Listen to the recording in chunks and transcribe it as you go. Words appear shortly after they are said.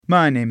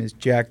My name is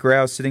Jack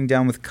Grouse, sitting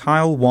down with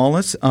Kyle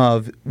Wallace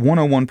of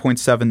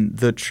 101.7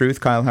 The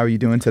Truth. Kyle, how are you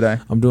doing today?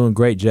 I'm doing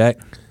great, Jack.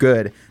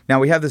 Good. Now,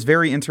 we have this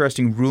very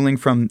interesting ruling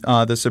from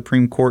the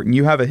Supreme Court, and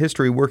you have a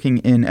history working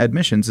in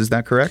admissions. Is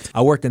that correct?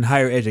 I worked in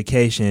higher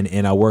education,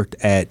 and I worked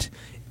at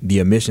the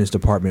admissions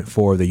department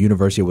for the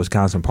University of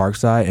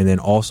Wisconsin-Parkside, and then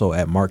also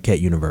at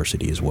Marquette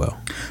University as well.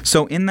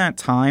 So in that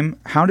time,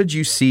 how did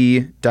you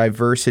see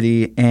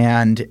diversity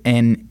and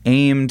an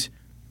aimed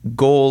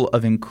goal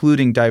of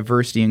including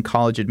diversity in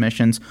college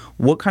admissions?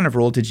 What kind of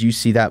role did you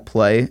see that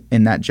play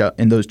in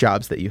in those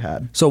jobs that you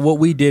had? So what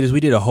we did is we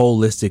did a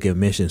holistic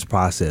admissions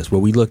process where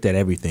we looked at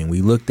everything.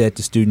 We looked at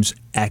the students'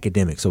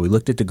 academics. So we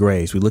looked at the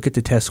grades. We looked at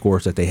the test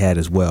scores that they had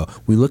as well.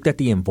 We looked at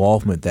the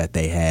involvement that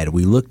they had.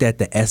 We looked at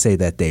the essay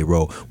that they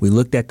wrote. We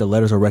looked at the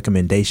letters of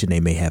recommendation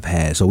they may have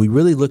had. So we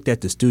really looked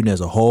at the student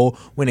as a whole.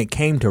 When it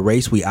came to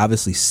race, we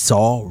obviously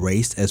saw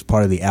race as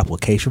part of the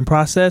application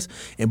process,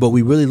 but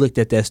we really looked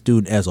at that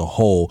student as a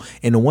whole.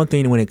 And the one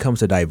thing when it comes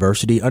to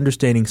diversity,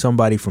 understanding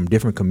somebody from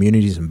different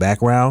communities and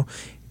background,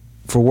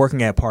 for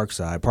working at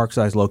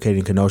Parkside is located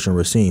in Kenosha and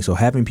Racine. So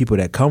having people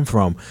that come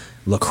from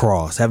La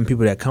Crosse, having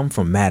people that come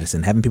from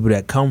Madison, having people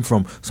that come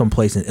from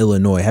someplace in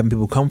Illinois, having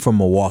people come from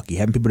Milwaukee,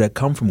 having people that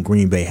come from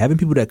Green Bay, having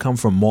people that come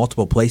from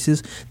multiple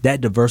places,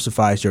 that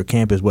diversifies your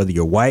campus, whether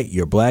you're white,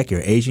 you're black,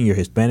 you're Asian, you're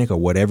Hispanic, or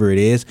whatever it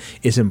is.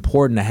 It's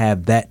important to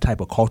have that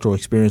type of cultural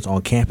experience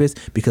on campus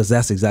because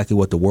that's exactly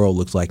what the world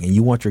looks like. And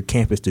you want your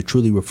campus to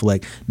truly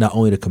reflect not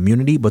only the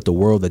community, but the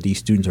world that these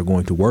students are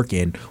going to work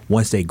in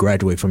once they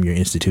graduate from your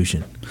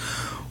institution.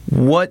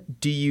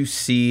 What do you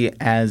see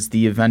as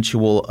the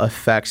eventual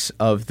effects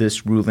of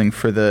this ruling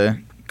for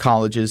the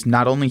colleges,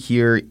 not only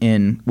here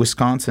in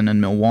Wisconsin and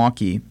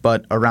Milwaukee,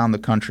 but around the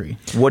country?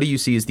 What do you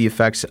see as the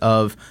effects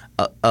of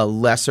a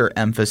lesser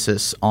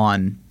emphasis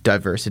on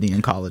diversity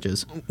in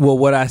colleges? Well,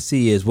 what I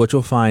see is what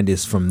you'll find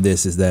is from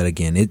this is that,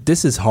 again,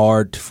 this is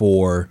hard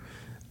for,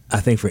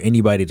 I think, for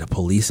anybody to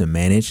police and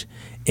manage.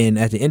 And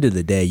at the end of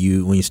the day,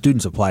 when your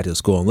students apply to the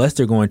school, unless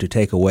they're going to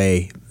take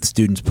away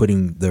students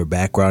putting their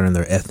background and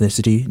their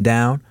ethnicity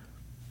down,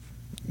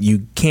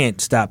 you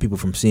can't stop people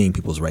from seeing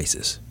people's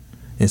races.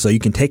 And so you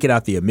can take it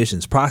out the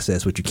admissions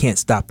process, but you can't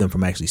stop them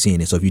from actually seeing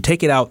it. So if you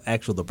take it out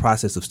the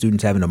process of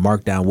students having to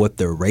mark down what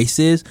their race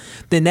is,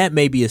 then that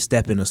may be a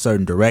step in a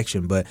certain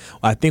direction. But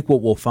I think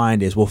what we'll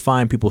find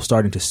people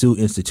starting to sue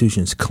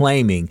institutions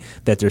claiming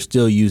that they're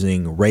still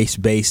using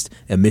race-based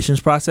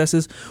admissions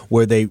processes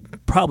where they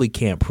probably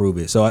can't prove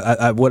it. So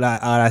what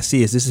I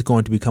see is this is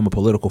going to become a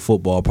political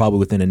football probably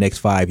within the next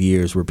 5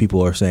 years where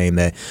people are saying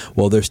that,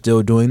 well, they're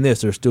still doing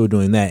this, they're still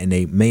doing that, and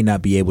they may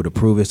not be able to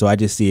prove it. So I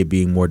just see it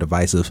being more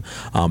divisive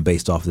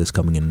based off of this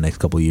coming in the next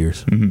couple of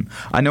years. Mm-hmm.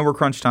 I know we're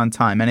crunched on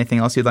time. Anything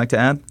else you'd like to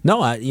add?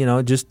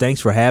 No, just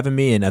thanks for having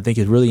me. And I think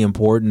it's really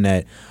important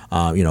that,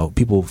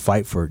 people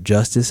fight for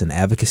justice and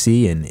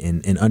advocacy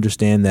and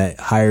understand that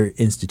higher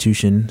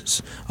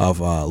institutions of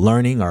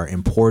learning are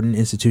important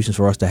institutions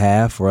for us to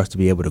have, for us to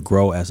be able to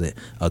grow as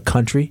a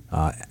country.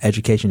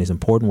 Education is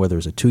important, whether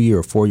it's a 2-year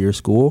or 4-year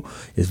school.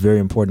 It's very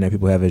important that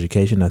people have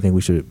education. I think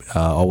we should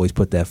always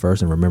put that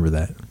first and remember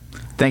that.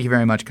 Thank you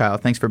very much, Kyle.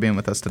 Thanks for being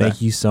with us today.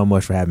 Thank you so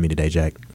much for having me today, Jack.